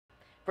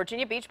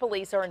Virginia Beach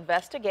police are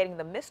investigating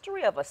the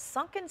mystery of a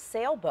sunken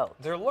sailboat.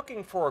 They're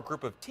looking for a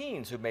group of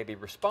teens who may be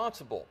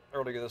responsible.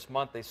 Earlier this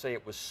month, they say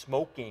it was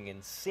smoking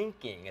and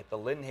sinking at the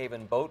Lynn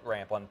Haven boat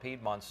ramp on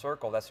Piedmont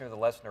Circle. That's near the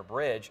Lesnar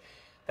Bridge.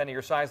 10 of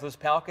your size, Liz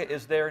Palka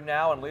is there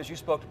now. And Liz, you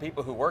spoke to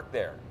people who work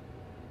there.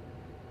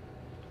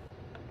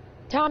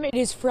 Tom, it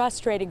is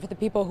frustrating for the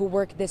people who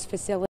work at this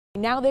facility.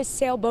 Now this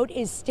sailboat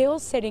is still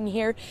sitting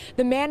here.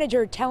 The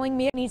manager telling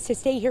me it needs to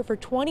stay here for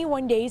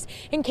 21 days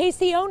in case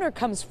the owner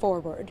comes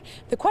forward.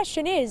 The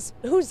question is,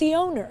 who's the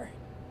owner?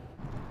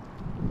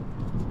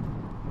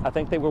 I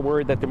think they were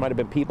worried that there might have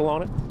been people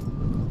on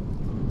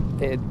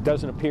it. It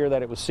doesn't appear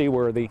that it was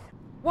seaworthy.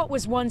 What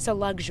was once a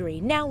luxury,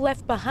 now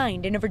left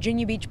behind in a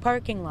Virginia Beach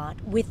parking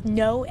lot with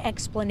no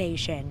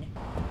explanation.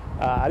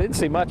 I didn't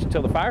see much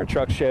until the fire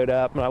truck showed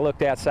up, and I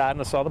looked outside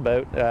and I saw the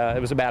boat.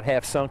 It was about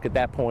half sunk at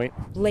that point.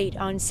 Late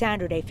on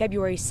Saturday,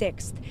 February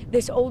 6th,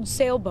 this old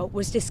sailboat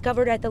was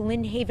discovered at the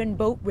Lynn Haven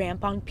boat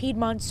ramp on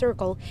Piedmont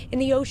Circle in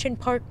the Ocean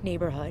Park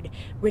neighborhood.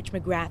 Rich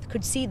McGrath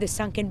could see the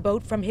sunken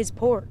boat from his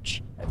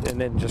porch.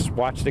 And then just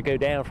watched it go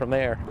down from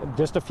there,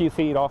 just a few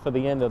feet off of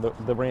the end of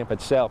the ramp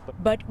itself.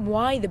 But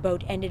why the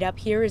boat ended up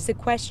here is the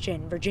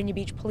question Virginia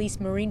Beach Police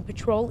Marine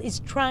Patrol is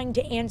trying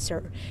to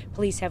answer.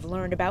 Police have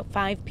learned about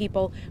 5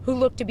 people who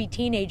look to be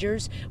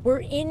teenagers were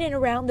in and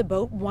around the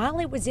boat while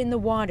it was in the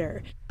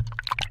water.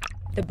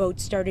 The boat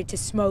started to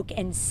smoke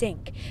and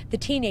sink. The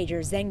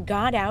teenagers then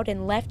got out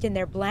and left in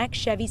their black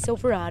Chevy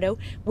Silverado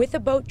with a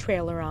boat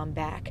trailer on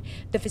back.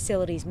 The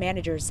facility's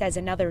manager says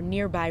another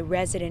nearby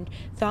resident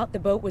thought the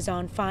boat was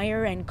on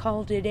fire and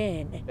called it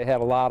in. They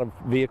had a lot of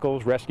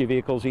vehicles, rescue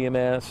vehicles,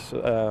 EMS,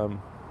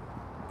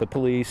 the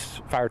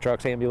police, fire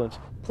trucks, ambulance.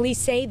 Police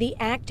say the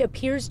act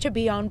appears to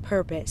be on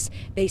purpose.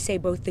 They say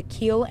both the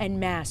keel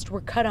and mast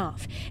were cut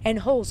off, and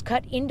holes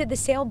cut into the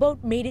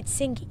sailboat made it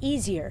sink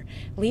easier,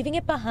 leaving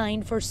it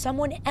behind for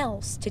someone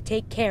else to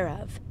take care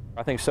of.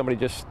 I think somebody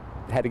just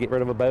had to get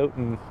rid of a boat,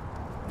 and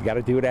you got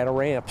to do it at a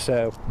ramp,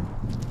 so.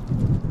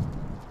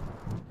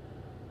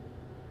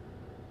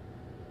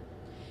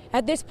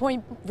 At this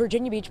point,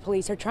 Virginia Beach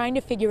police are trying to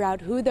figure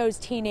out who those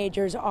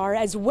teenagers are,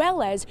 as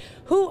well as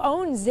who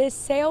owns this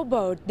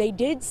sailboat. They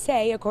did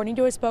say, according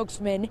to a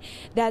spokesman,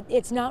 that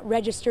it's not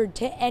registered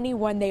to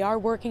anyone. They are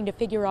working to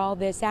figure all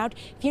this out.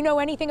 If you know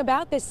anything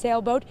about this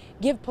sailboat,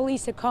 give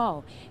police a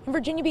call. In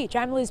Virginia Beach,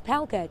 I'm Liz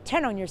Palka,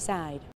 10 on your side.